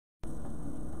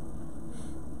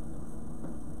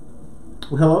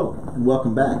Well, hello and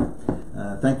welcome back.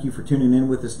 Thank you for tuning in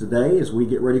with us today as we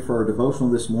get ready for our devotional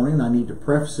this morning. I need to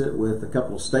preface it with a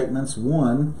couple of statements.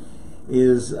 One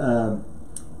is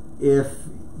if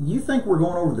you think we're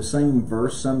going over the same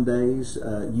verse some days,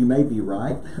 you may be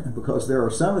right, because there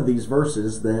are some of these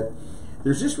verses that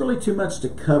there's just really too much to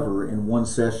cover in one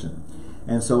session.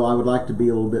 And so I would like to be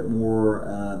a little bit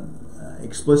more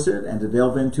explicit and to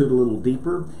delve into it a little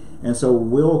deeper. And so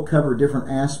we'll cover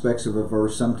different aspects of a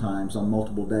verse sometimes on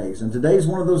multiple days. And today's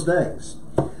one of those days.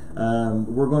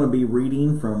 We're going to be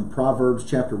reading from Proverbs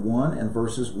chapter 1 and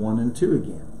verses 1 and 2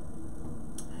 again.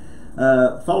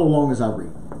 Follow along as I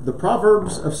read. The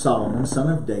Proverbs of Solomon,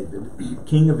 son of David,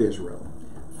 king of Israel,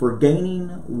 for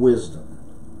gaining wisdom.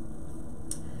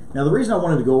 Now the reason I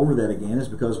wanted to go over that again is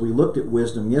because we looked at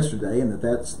wisdom yesterday, and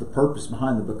that's the purpose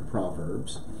behind the book of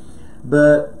Proverbs.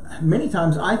 But many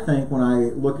times I think when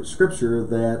I look at Scripture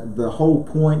that the whole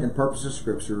point and purpose of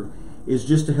Scripture is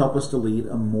just to help us to lead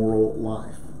a moral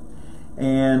life.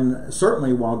 And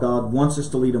certainly while God wants us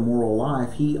to lead a moral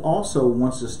life, He also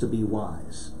wants us to be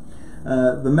wise.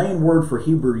 The main word for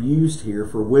Hebrew used here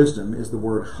for wisdom is the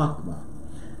word chakmah.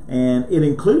 And it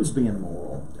includes being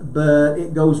moral, but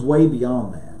it goes way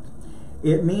beyond that.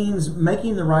 It means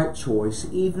making the right choice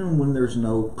even when there's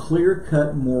no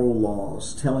clear-cut moral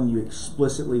laws telling you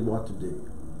explicitly what to do.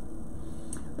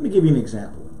 Let me give you an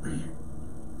example.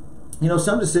 You know,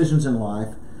 some decisions in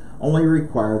life only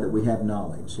require that we have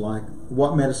knowledge, like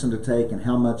what medicine to take and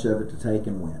how much of it to take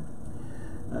and when.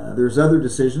 There's other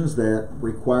decisions that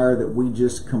require that we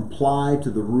just comply to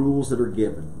the rules that are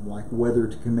given, like whether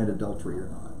to commit adultery or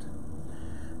not.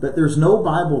 But there's no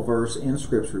Bible verse in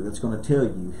Scripture that's going to tell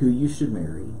you who you should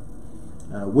marry,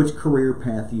 which career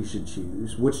path you should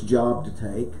choose, which job to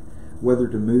take, whether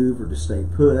to move or to stay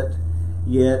put.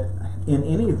 Yet, in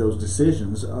any of those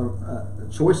decisions,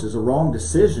 choices, a wrong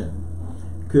decision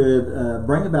could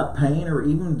bring about pain or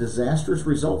even disastrous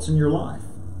results in your life.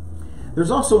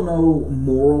 There's also no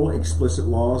moral explicit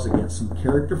laws against some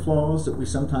character flaws that we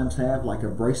sometimes have, like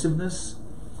abrasiveness,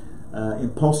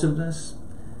 impulsiveness,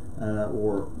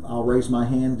 or I'll raise my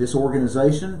hand,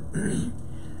 disorganization.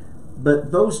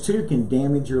 But those two can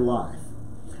damage your life.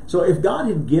 So if God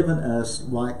had given us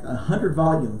like a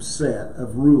 100-volume set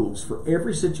of rules for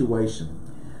every situation,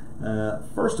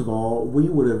 first of all, we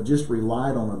would have just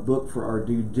relied on a book for our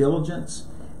due diligence,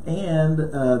 and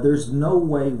there's no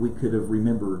way we could have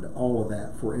remembered all of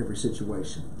that for every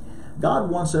situation.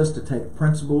 God wants us to take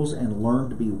principles and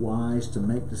learn to be wise to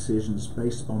make decisions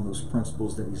based upon those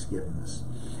principles that He's given us.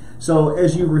 So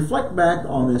as you reflect back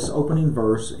on this opening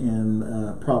verse in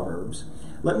Proverbs,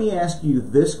 let me ask you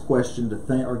this question to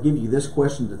think, or give you this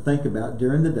question to think about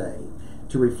during the day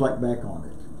to reflect back on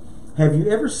it. Have you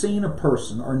ever seen a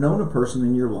person or known a person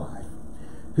in your life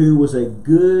who was a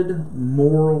good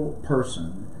moral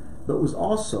person but was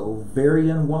also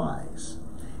very unwise?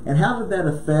 And how did that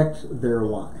affect their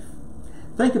life?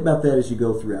 Think about that as you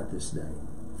go throughout this day.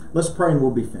 Let's pray and we'll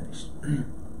be finished.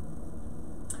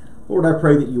 Lord, I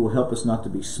pray that you will help us not to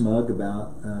be smug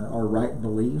about our right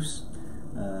beliefs.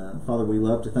 Father, we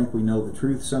love to think we know the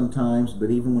truth sometimes, but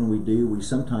even when we do, we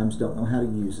sometimes don't know how to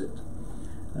use it.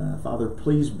 Father,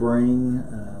 please bring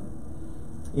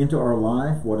into our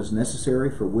life what is necessary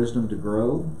for wisdom to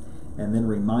grow, and then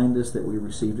remind us that we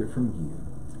received it from you.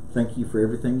 Thank you for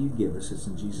everything you give us. It's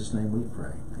in Jesus' name we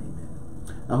pray. Amen.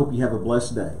 I hope you have a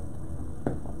blessed day.